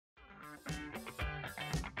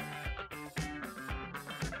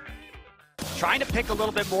trying to pick a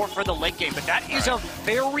little bit more for the late game, but that is a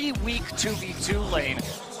very weak 2v2 lane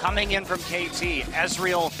coming in from KT,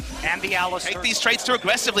 Ezreal, and the Alistar. Take these trades too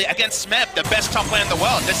aggressively against Smeb, the best top lane in the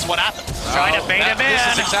world. This is what happens. Trying to bait him in.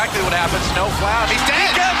 This is exactly what happens. No flash. He's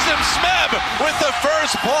dead. He gets him, Smeb, with the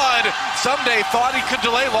first blood. Someday thought he could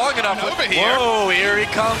delay long enough. Over here. Whoa, here he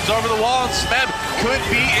comes over the wall, and Smeb could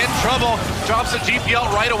be in trouble. Drops a GPL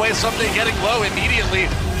right away. Someday getting low immediately.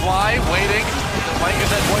 Fly, waiting. Might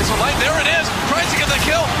use that voice of light. There it is. Tries to get the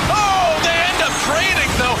kill. Oh, they end up trading,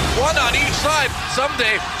 though. One on each side.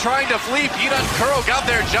 Someday trying to flee. Peanut and Kuro got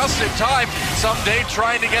there just in time. Someday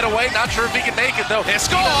trying to get away. Not sure if he can make it, though.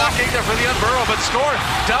 Score! Peanut not getting there for the unburrow, but Score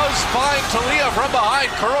does find Talia from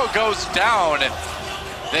behind. Kuro goes down.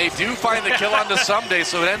 They do find the kill onto Someday,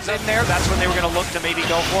 so it ends In there, that's when they were going to look to maybe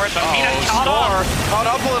go for it, but Peanut caught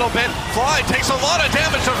up a little bit. Fly takes a lot of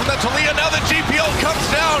damage from that Talia. Now the GPO comes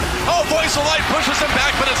down. Oh, Voice of Light pushes him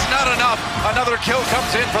back, but it's not enough. Another kill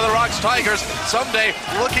comes in for the ROX Tigers. Someday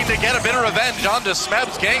looking to get a bit of revenge onto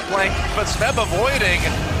Smeb's gangplank, but Smeb avoiding,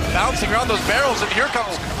 bouncing around those barrels, and here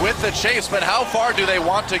comes with the chase, but how far do they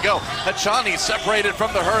want to go? Hachani separated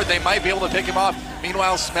from the herd. They might be able to pick him off.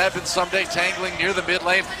 Meanwhile, Smeb and Someday tangling near the mid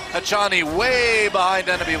lane. Hachani way behind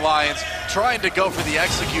enemy lines, trying to go for the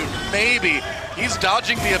execute. Maybe he's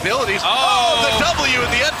dodging the abilities. Oh, the W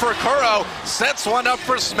in the end for Kuro sets one up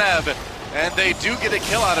for Smeb, and they do get a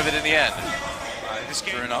kill out of it in the end. This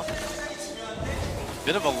game. Sure enough.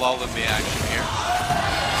 Bit of a lull in the action here.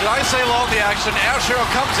 Did I say lull in the action? Ashero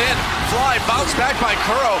comes in, Fly, bounced back by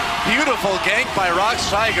Kuro. Beautiful gank by ROX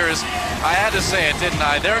Tigers. I had to say it, didn't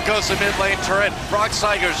I? There goes the mid lane turret. ROX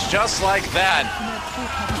Tigers just like that.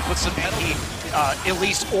 Put some heat,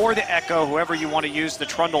 Elise or the Echo, whoever you want to use the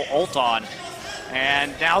Trundle ult on.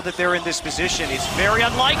 And now that they're in this position, it's very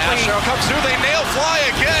unlikely. Ashero comes through, they nail Fly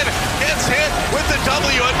again. Gets hit with the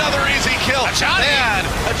W, another easy kill. Man,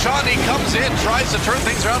 Hachani comes in, tries to turn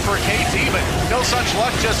things around for KT, but no such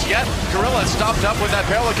luck just yet. Gorilla stopped up with that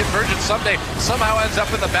parallel convergence. Someday somehow ends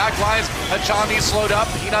up in the back lines. Hachani slowed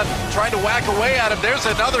up. Peanut trying to whack away at him. There's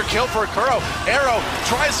another kill for Kuro. Arrow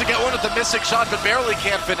tries to get one with the missing shot, but barely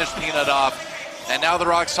can't finish Peanut off. And now the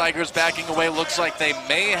ROX Tigers backing away. Looks like they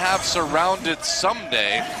may have surrounded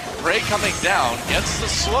Someday. Ray coming down, gets the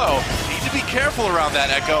slow. Need to be careful around that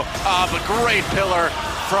Echo. But great pillar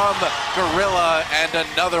from Gorilla, and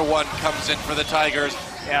another one comes in for the Tigers.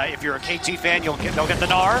 Yeah, if you're a KT fan, they'll get the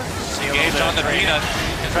Gnar. Engaged on the Peanut.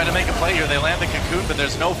 They're trying to make a play here. They land the Cocoon, but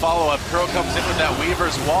there's no follow-up. Kuro comes in with that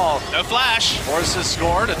Weaver's Wall. No flash. Forces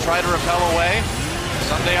Score to try to repel away.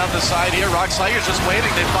 Someday on the side here. ROX Tigers just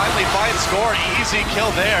waiting. They finally find Score. Easy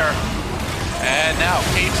kill there. And now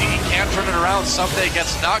KT can't turn it around. Someday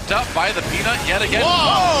gets knocked up by the Peanut yet again.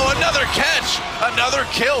 Whoa! Another catch! Another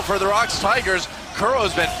kill for the ROX Tigers.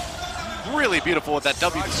 Kuro's been really beautiful with that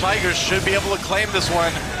W. Tigers should be able to claim this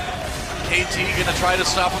one. KT gonna try to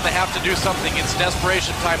stop them. They have to do something. It's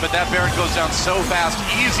desperation time, but that Baron goes down so fast.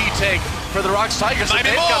 Easy take for the ROX Tigers. And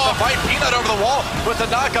they've got the fight. Peanut over the wall with the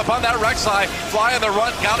knockup on that Rek'Sai. Fly on the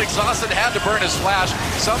run, got exhausted, had to burn his flash.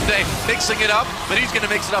 Someday mixing it up, but he's gonna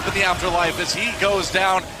mix it up in the afterlife as he goes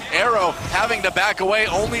down. Arrow having to back away.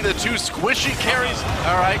 Only the two squishy carries.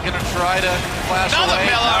 All right, gonna try to flash away.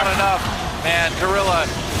 Not enough. Man,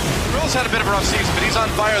 Gorilla's had a bit of a rough season, but he's on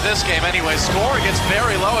fire this game anyway. Score gets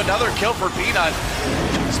very low. Another kill for Peanut.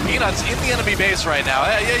 Peanut's in the enemy base right now.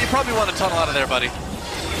 Yeah, you probably want to tunnel out of there, buddy.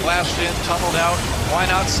 Flashed in, tunneled out. Why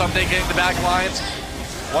not? Someday getting the back lines.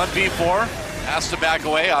 1v4. Has to back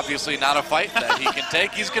away. Obviously not a fight that he can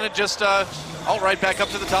take. He's going to just ult right back up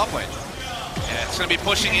to the top lane. Yeah, it's going to be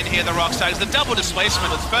pushing in here, the ROX Tigers. The double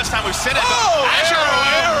displacement. It's the first time we've seen it. Oh,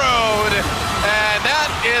 arrowed! And that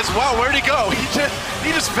is, wow, where'd he go?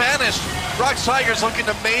 He just vanished. ROX Tigers looking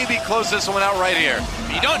to maybe close this one out right here.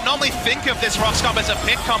 You don't normally think of this ROX comp as a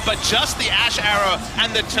pick comp, but just the Ash Arrow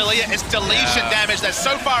and the Talia is deletion damage. They're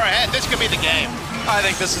so far ahead. This could be the game. I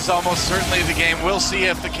think this is almost certainly the game. We'll see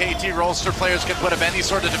if the KT Rolster players can put up any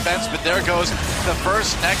sort of defense, but there goes the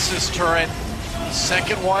first Nexus turret.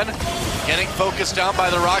 Second one getting focused down by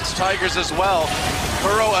the ROX Tigers as well.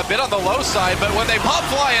 Kuro a bit on the low side, but when they pop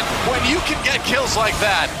flying, when you can get kills like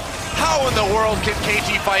that, how in the world can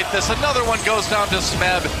KT fight this? Another one goes down to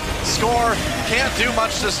Smeb. Score can't do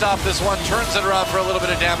much to stop this one. Turns it around for a little bit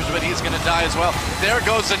of damage, but he's going to die as well. There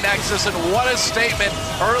goes the Nexus, and what a statement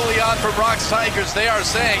early on from ROX Tigers. They are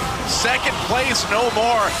saying second place no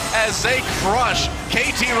more as they crush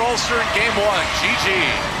KT Rolster in game one. GG.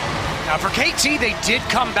 Now for KT, they did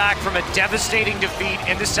come back from a devastating defeat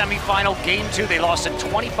in the semifinal. Game 2, they lost in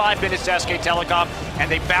 25 minutes to SK Telecom,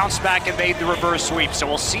 and they bounced back and made the reverse sweep. So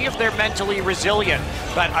we'll see if they're mentally resilient.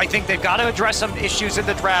 But I think they've got to address some issues in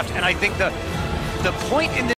the draft, and I think the point in the